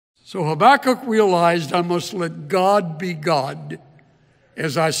So Habakkuk realized, I must let God be God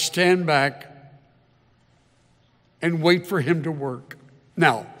as I stand back and wait for him to work.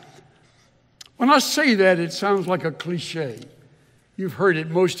 Now, when I say that, it sounds like a cliche. You've heard it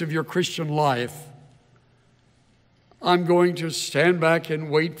most of your Christian life. I'm going to stand back and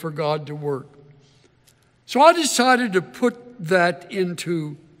wait for God to work. So I decided to put that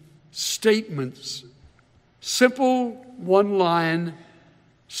into statements, simple one-line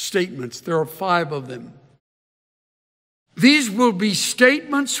statements. There are 5 of them. These will be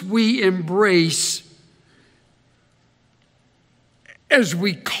statements we embrace as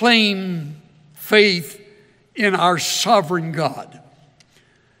we claim faith in our sovereign God.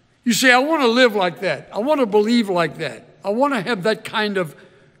 You say, I want to live like that. I want to believe like that. I want to have that kind of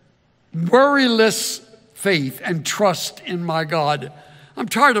worryless faith and trust in my God. I'm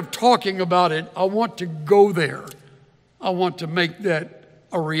tired of talking about it. I want to go there. I want to make that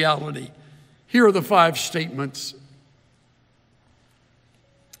a reality. Here are the 5 statements.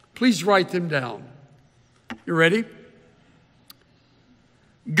 Please write them down. You ready?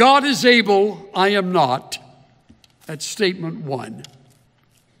 God is able, I am not. That's statement 1.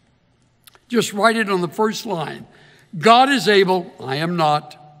 Just write it on the first line. God is able, I am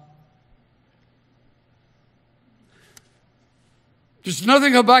not. There's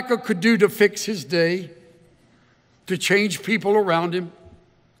nothing Habakkuk could do to fix his day, to change people around him.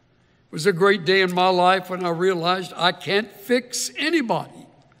 It was a great day in my life when I realized I can't fix anybody.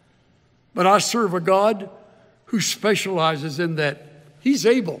 But I serve a God who specializes in that. He's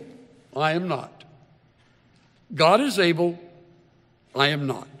able, I am not. God is able, I am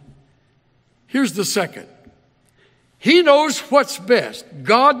not. Here's the second. He knows what's best.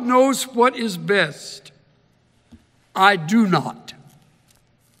 God knows what is best. I do not.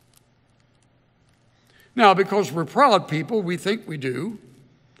 Now, because we're proud people, we think we do.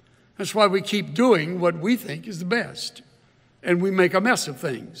 That's why we keep doing what we think is the best. And we make a mess of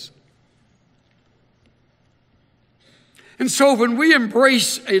things. And so when we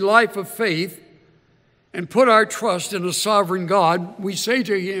embrace a life of faith and put our trust in a sovereign God, we say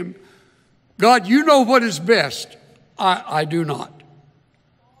to him, God, you know what is best. I do not.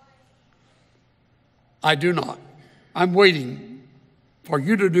 I do not. I'm waiting for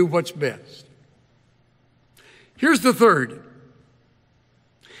you to do what's best. Here's the third.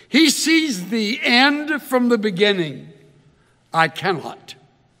 He sees the end from the beginning. I cannot.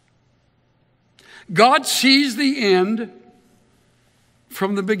 God sees the end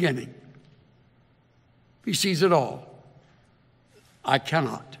from the beginning. He sees it all. I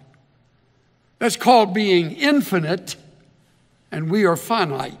cannot. That's called being infinite, and we are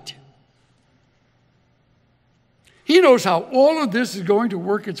finite. He knows how all of this is going to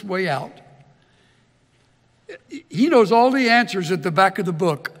work its way out. He knows all the answers at the back of the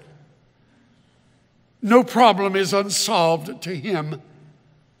book. No problem is unsolved to him.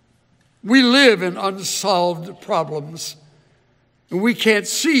 We live in unsolved problems, and we can't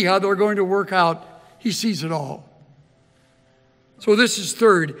see how they're going to work out. He sees it all. So this is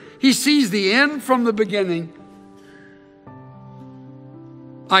third. He sees the end from the beginning.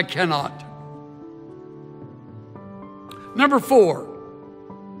 I cannot. Number 4.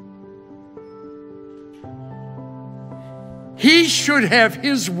 He should have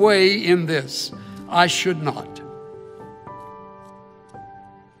his way in this. I should not.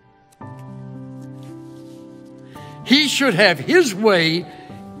 He should have his way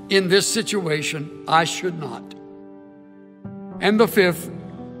in this situation. I should not. And the 5th,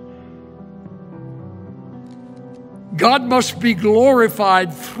 God must be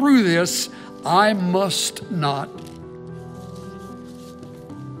glorified through this. I must not.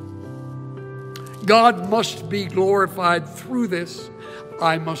 God must be glorified through this.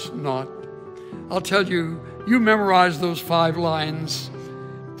 I must not. I'll tell you, you memorize those 5 lines,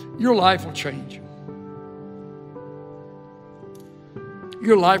 your life will change.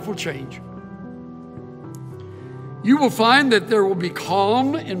 Your life will change. You will find that there will be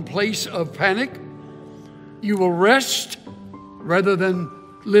calm in place of panic. You will rest rather than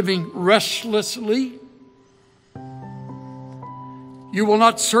living restlessly. You will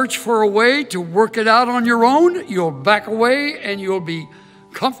not search for a way to work it out on your own. You'll back away and you'll be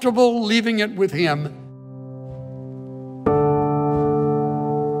comfortable leaving it with him.